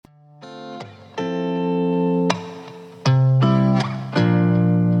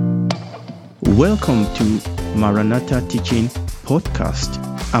Welcome to Maranatha Teaching Podcast.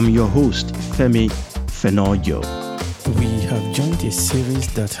 I'm your host, Fenojo. We have joined a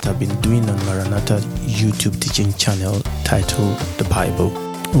series that I've been doing on Maranatha YouTube teaching channel titled The Bible.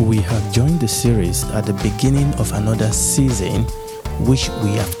 We have joined the series at the beginning of another season, which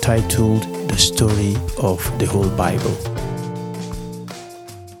we have titled The Story of the Whole Bible.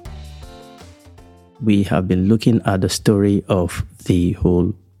 We have been looking at the story of the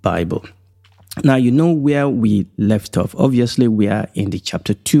whole Bible. Now, you know where we left off. Obviously, we are in the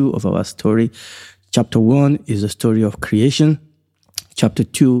chapter 2 of our story. Chapter 1 is the story of creation. Chapter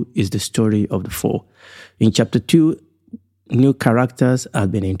 2 is the story of the fall. In chapter 2, new characters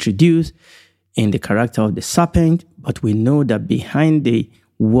have been introduced in the character of the serpent, but we know that behind the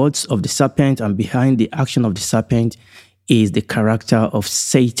words of the serpent and behind the action of the serpent is the character of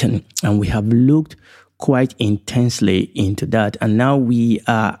Satan. And we have looked quite intensely into that. And now we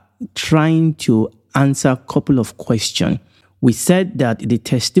are trying to answer a couple of questions. We said that the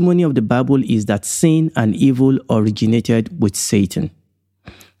testimony of the Bible is that sin and evil originated with Satan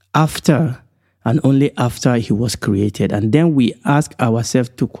after and only after he was created. And then we ask ourselves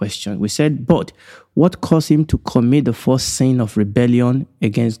two questions. We said, but what caused him to commit the first sin of rebellion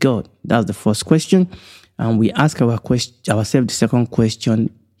against God? That's the first question. And we ask ourselves the second question,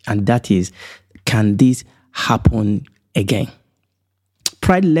 and that is, can this happen again?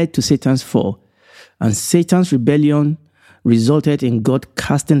 Pride led to Satan's fall, and Satan's rebellion resulted in God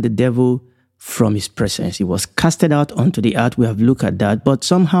casting the devil from his presence. He was casted out onto the earth. We have looked at that, but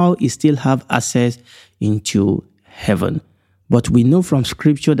somehow he still have access into heaven. But we know from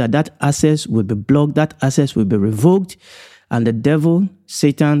scripture that that access will be blocked, that access will be revoked, and the devil,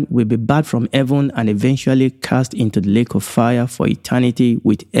 Satan, will be barred from heaven and eventually cast into the lake of fire for eternity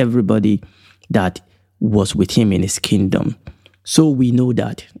with everybody that was with him in his kingdom. So we know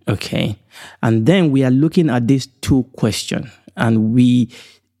that, okay? And then we are looking at these two questions. And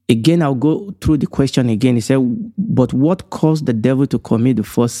I'll go through the question again. He said, but what caused the devil to commit the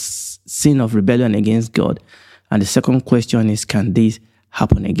first sin of rebellion against God? And the second question is, can this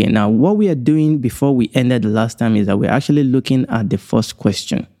happen again? Now, what we are doing before we ended the last time is that we're actually looking at the first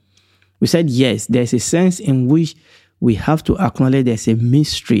question. We said, yes, there's a sense in which we have to acknowledge there's a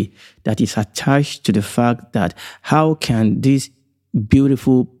mystery that is attached to the fact that how can this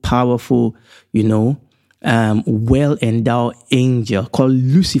beautiful, powerful, well-endowed angel called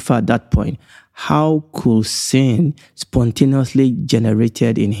Lucifer at that point, how could sin spontaneously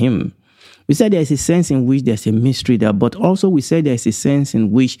generated in him? We said there's a sense in which there's a mystery there, but also we said there's a sense in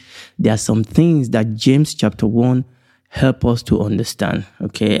which there are some things that James chapter 1 help us to understand,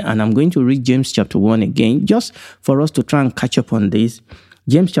 okay? And I'm going to read James chapter 1 again, just for us to try and catch up on this.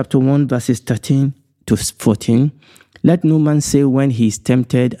 James chapter 1, verses 13 to 14. Let no man say when he is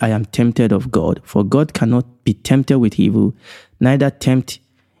tempted, I am tempted of God. For God cannot be tempted with evil, neither tempt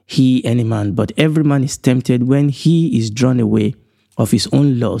he any man. But every man is tempted when he is drawn away of his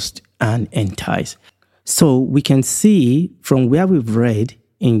own lust and enticed. So we can see from where we've read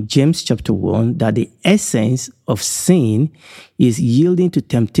in James chapter 1 that the essence of sin is yielding to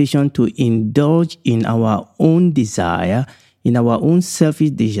temptation to indulge in our own desire, in our own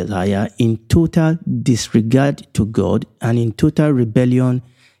selfish desire, in total disregard to God and in total rebellion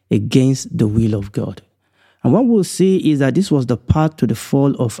against the will of God. And what we'll see is that this was the path to the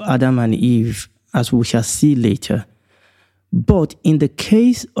fall of Adam and Eve, as we shall see later. But in the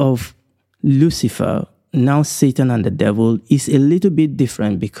case of Lucifer, now Satan and the devil, is a little bit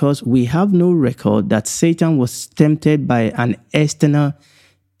different because we have no record that Satan was tempted by an external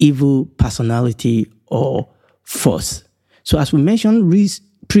evil personality or force. So as we mentioned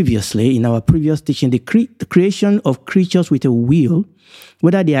previously in our previous teaching, the creation of creatures with a will,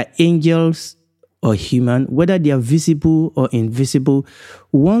 whether they are angels or human, whether they are visible or invisible,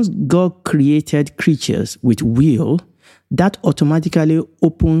 once God created creatures with will, that automatically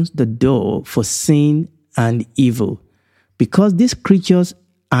opens the door for sin and evil, because these creatures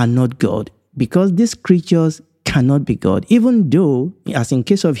are not God, because these creatures cannot be God, even though, as in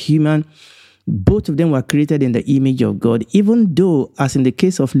case of human, both of them were created in the image of God, even though, as in the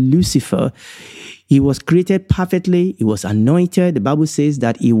case of Lucifer, he was created perfectly, he was anointed. The Bible says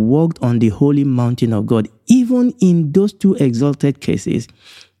that he walked on the holy mountain of God. Even in those two exalted cases,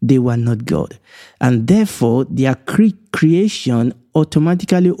 they were not God. And therefore, their creation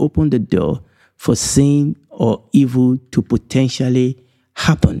automatically opened the door for sin or evil to potentially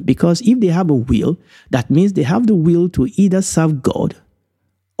happen. Because if they have a will, that means they have the will to either serve God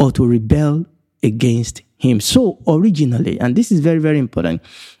or to rebel against him. So originally, and this is very, very important,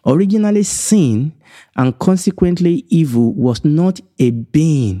 originally sin and consequently evil was not a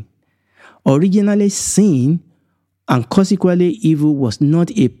being Originally, sin and consequently evil was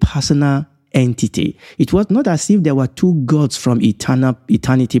not a personal entity. It was not as if there were two gods from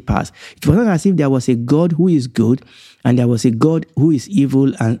eternity past. It was not as if there was a God who is good and there was a God who is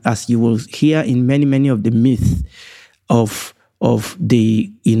evil, and as you will hear in many of the myths of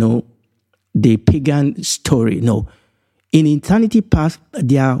the the pagan story. No. In eternity past,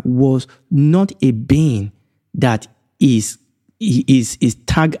 there was not a being that is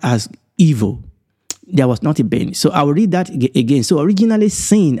tagged as evil. There was not a being. So I will read that again. So originally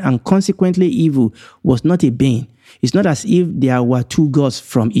sin and consequently evil was not a being. It's not as if there were two gods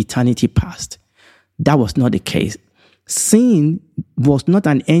from eternity past. That was not the case. Sin was not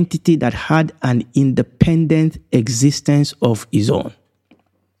an entity that had an independent existence of its own.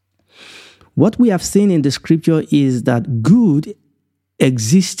 What we have seen in the scripture is that good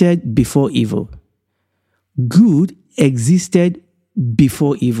existed before evil. Good existed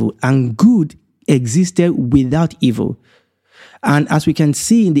before evil, and good existed without evil. And as we can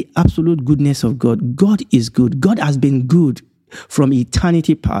see in the absolute goodness of God, God is good. God has been good from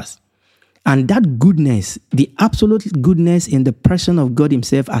eternity past. And that goodness, the absolute goodness in the person of God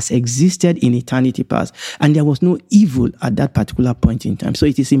himself, has existed in eternity past. And there was no evil at that particular point in time. So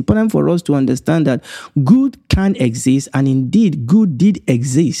it is important for us to understand that good can exist, and indeed good did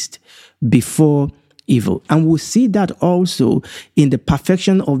exist before evil. And we'll see that also in the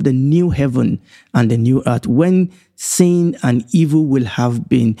perfection of the new heaven and the new earth, when sin and evil will have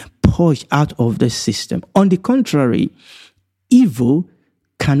been purged out of the system. On the contrary, evil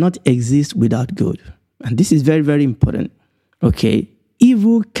cannot exist without good. And this is very important. Okay?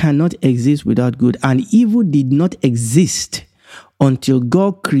 Evil cannot exist without good. And evil did not exist until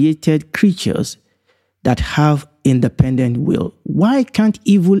God created creatures that have independent will. Why can't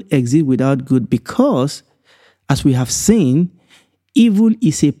evil exist without good? Because, as we have seen, evil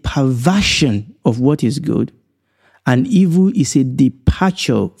is a perversion of what is good, and evil is a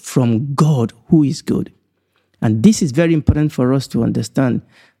departure from God who is good. And this is very important for us to understand,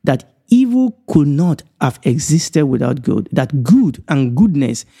 that evil could not have existed without good, that good and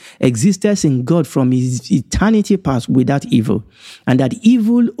goodness existed in God from his eternity past without evil, and that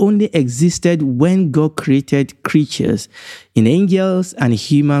evil only existed when God created creatures in angels and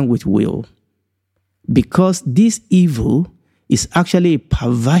human with will. Because this evil is actually a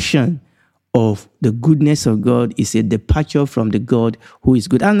perversion of the goodness of God, is a departure from the God who is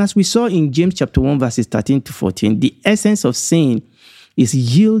good. And as we saw in James chapter 1, verses 13 to 14, the essence of sin is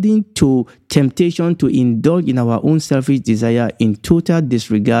yielding to temptation to indulge in our own selfish desire in total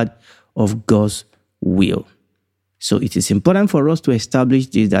disregard of God's will. So it is important for us to establish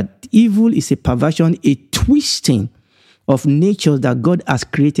this, that evil is a perversion, a twisting of natures that God has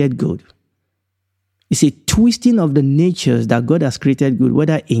created good. It's a twisting of the natures that God has created good,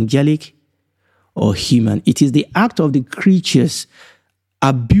 whether angelic or human. It is the act of the creatures'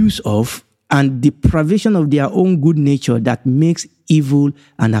 abuse of and deprivation of their own good nature that makes evil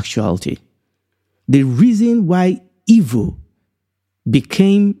an actuality. The reason why evil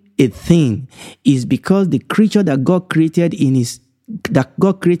became a thing is because the creature that God created that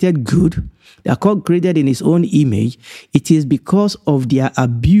God created good, that God created in his own image, it is because of their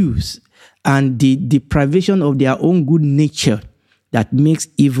abuse and the deprivation of their own good nature that makes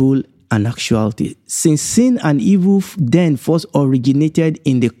evil an actuality. Since sin and evil then first originated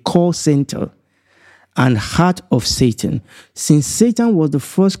in the core center and heart of Satan, since Satan was the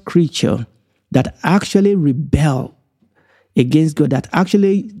first creature that actually rebelled against God, that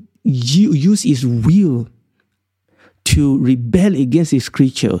actually used his will to rebel against his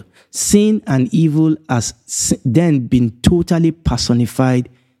creature, sin and evil has then been totally personified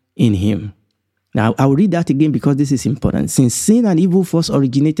in him. Now, I will read that again because this is important. Since sin and evil first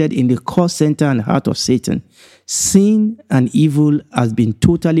originated in the core center and heart of Satan, sin and evil has been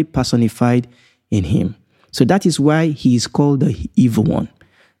totally personified in him. So that is why he is called the evil one.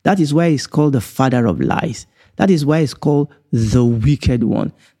 That is why he's called the father of lies. That is why he's called the wicked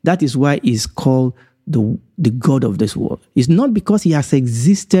one. That is why he's called the God of this world. It's not because he has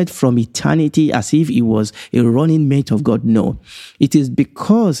existed from eternity as if he was a running mate of God. No. It is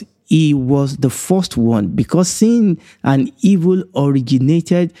because he was the first one, because sin and evil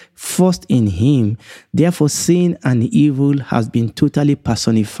originated first in him. Therefore, sin and evil has been totally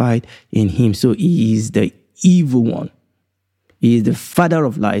personified in him. So he is the evil one. He is the father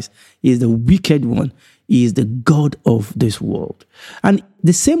of lies. He is the wicked one. He is the God of this world. And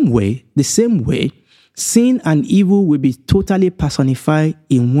the same way, sin and evil will be totally personified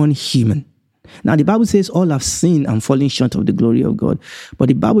in one human. Now, the Bible says all have sinned and fallen short of the glory of God. But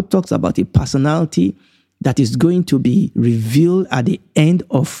the Bible talks about a personality that is going to be revealed at the end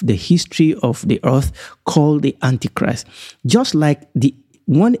of the history of the earth called the Antichrist. Just like the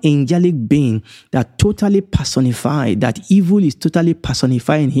one angelic being that totally personified, that evil is totally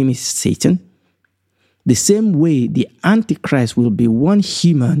personified in him is Satan. The same way, the Antichrist will be one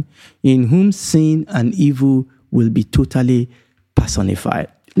human in whom sin and evil will be totally personified.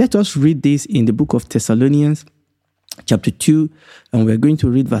 Let us read this in the book of Thessalonians, chapter 2, and we're going to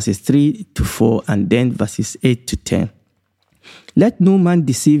read verses 3 to 4 and then verses 8 to 10. Let no man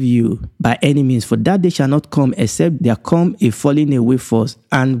deceive you by any means, for that day shall not come except there come a falling away first,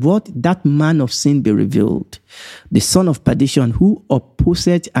 and what? That man of sin be revealed, the son of perdition, who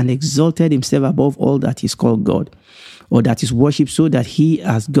opposeth and exalted himself above all that is called God, or that is worshipped, so that he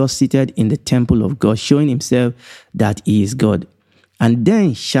has God seated in the temple of God, showing himself that he is God. And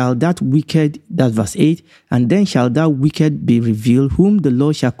then shall that wicked, that's verse 8, and then shall that wicked be revealed, whom the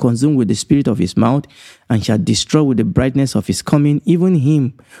Lord shall consume with the spirit of his mouth, and shall destroy with the brightness of his coming, even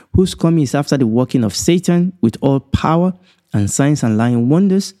him whose coming is after the working of Satan, with all power and signs and lying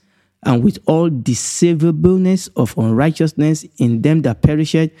wonders, and with all deceivableness of unrighteousness in them that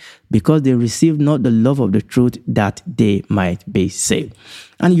perisheth, because they receive not the love of the truth, that they might be saved.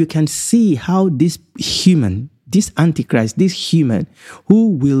 And you can see how this human, this Antichrist, this human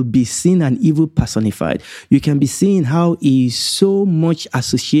who will be sin and evil personified, you can be seeing how he is so much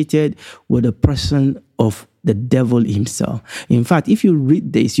associated with the person of the devil himself. In fact, if you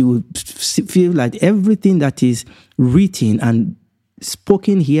read this, you will feel like everything that is written and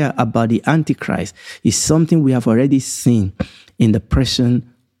spoken here about the Antichrist is something we have already seen in the person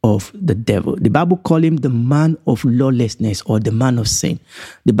of the devil. The Bible calls him the man of lawlessness, or the man of sin.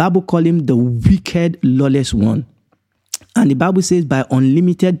 The Bible calls him the wicked, lawless one. And the Bible says by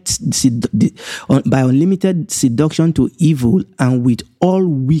unlimited seduction to evil, and with all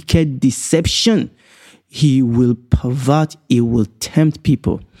wicked deception, he will pervert, he will tempt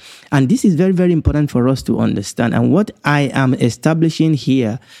people. And this is very, very important for us to understand. And what I am establishing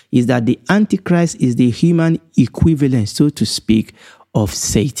here is that the Antichrist is the human equivalent, so to speak, of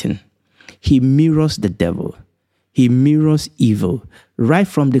Satan. He mirrors the devil. He mirrors evil right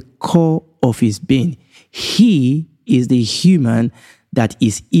from the core of his being. He is the human that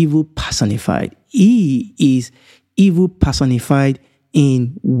is evil personified. He is evil personified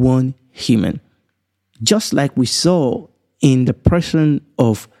in one human, just like we saw in the person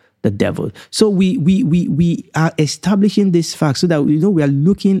of the devil. So we are establishing this fact so that we are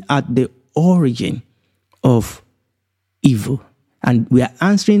looking at the origin of evil. And we are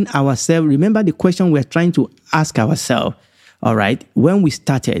answering ourselves. Remember the question we're trying to ask ourselves, all right? When we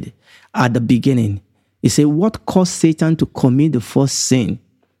started at the beginning, it said, what caused Satan to commit the first sin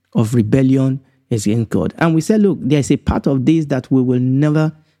of rebellion against God? And we said, look, there's a part of this that we will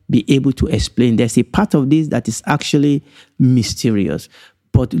never be able to explain. There's a part of this that is actually mysterious.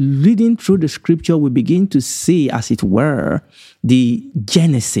 But reading through the scripture, we begin to see, as it were, the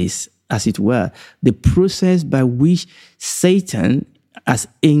genesis, as it were, the process by which Satan, as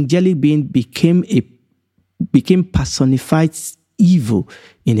angelic being, became personified evil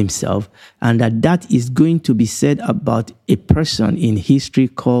in himself, and that is going to be said about a person in history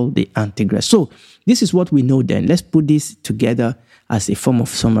called the Antichrist. So this is what we know then. Let's put this together as a form of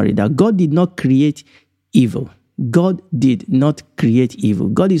summary, that God did not create evil. God did not create evil.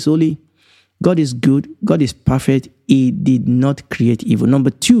 God is holy. God is good. God is perfect. He did not create evil. Number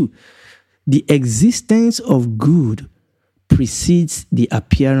two, the existence of good precedes the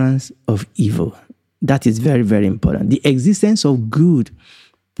appearance of evil. That is very, very important. The existence of good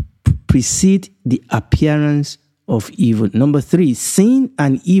precedes the appearance of evil. Number three, sin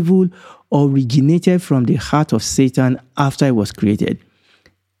and evil originated from the heart of Satan after it was created.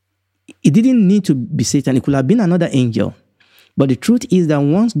 It didn't need to be Satan. It could have been another angel. But the truth is that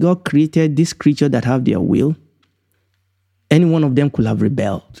once God created this creature that have their will, any one of them could have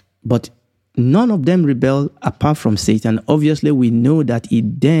rebelled. But none of them rebelled apart from Satan. Obviously, we know that he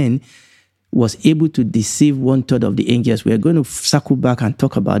then was able to deceive 1/3 of the angels. We are going to circle back and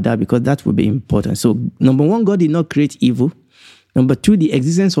talk about that because that will be important. So, number one, God did not create evil. Number two, the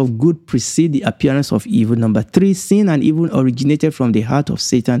existence of good precedes the appearance of evil. Number three, sin and evil originated from the heart of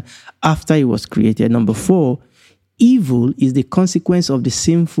Satan after he was created. Number four, evil is the consequence of the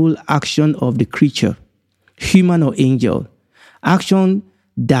sinful action of the creature, human or angel, action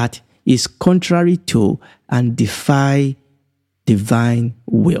that is contrary to and defy divine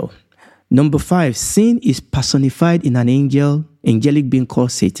will. Number five, sin is personified in an angelic being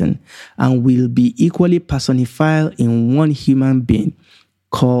called Satan, and will be equally personified in one human being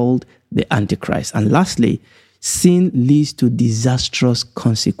called the Antichrist. And lastly, sin leads to disastrous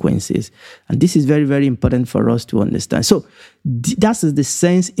consequences. And this is very, very important for us to understand. So that is the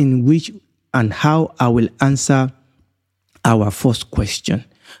sense in which and how I will answer our first question.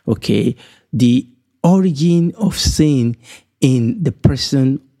 Okay, the origin of sin in the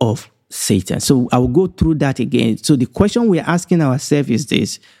person of Satan. So I will go through that again. So the question we're asking ourselves is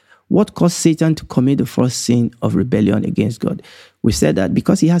this: what caused Satan to commit the first sin of rebellion against God? We said that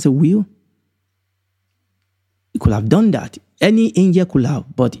because he has a will. He could have done that. Any angel could have,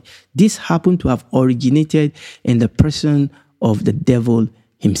 but this happened to have originated in the person of the devil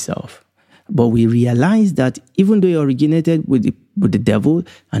himself. But we realize that even though he originated with the devil,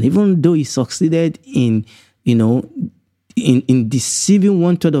 and even though he succeeded in deceiving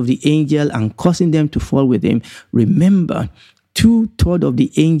 1/3 of the angel and causing them to fall with him, remember, 2/3 of the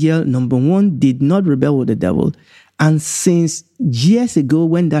angel, number one, did not rebel with the devil. And since years ago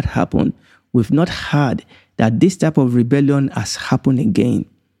when that happened, we've not heard that this type of rebellion has happened again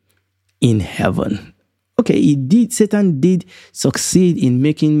in heaven. Okay, Satan did succeed in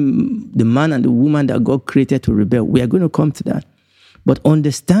making the man and the woman that God created to rebel. We are going to come to that. But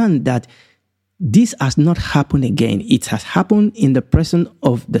understand that this has not happened again. It has happened in the person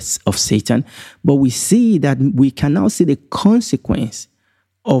of Satan. But we see that we can now see the consequence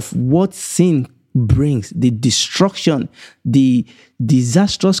of what sin brings, the destruction, the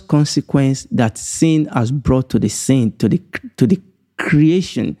disastrous consequence that sin has brought to the saint, to the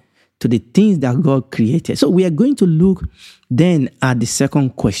creation, to the things that God created. So we are going to look then at the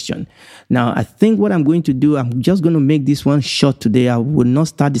second question. Now, I think what I'm going to do, I'm just going to make this one short today. I will not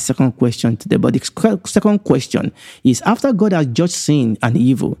start the second question today. But the second question is, after God has judged sin and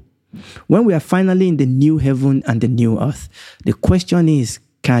evil, when we are finally in the new heaven and the new earth, the question is,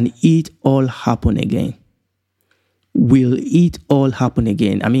 can it all happen again? Will it all happen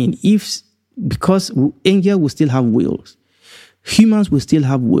again? I mean, because angels will still have wills, humans will still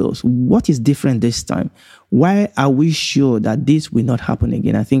have wills. What is different this time? Why are we sure that this will not happen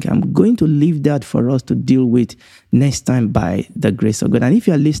again? I think I'm going to leave that for us to deal with next time by the grace of God. And if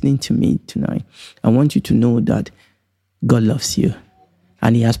you are listening to me tonight, I want you to know that God loves you.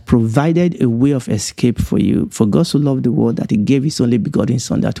 And he has provided a way of escape for you. For God so loved the world that he gave his only begotten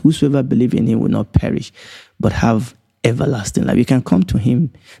Son, that whosoever believes in him will not perish, but have everlasting life. You can come to him.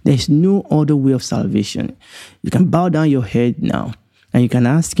 There is no other way of salvation. You can bow down your head now, and you can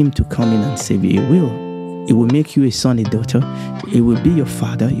ask him to come in and save you. He will. It will make you a son, a daughter. It will be your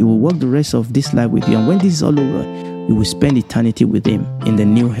father. He will walk the rest of this life with you. And when this is all over, you will spend eternity with him in the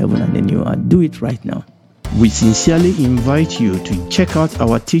new heaven and the new earth. Do it right now. We sincerely invite you to check out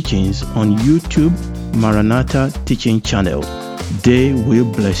our teachings on YouTube, Maranatha Teaching Channel. They will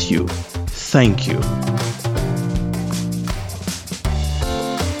bless you. Thank you.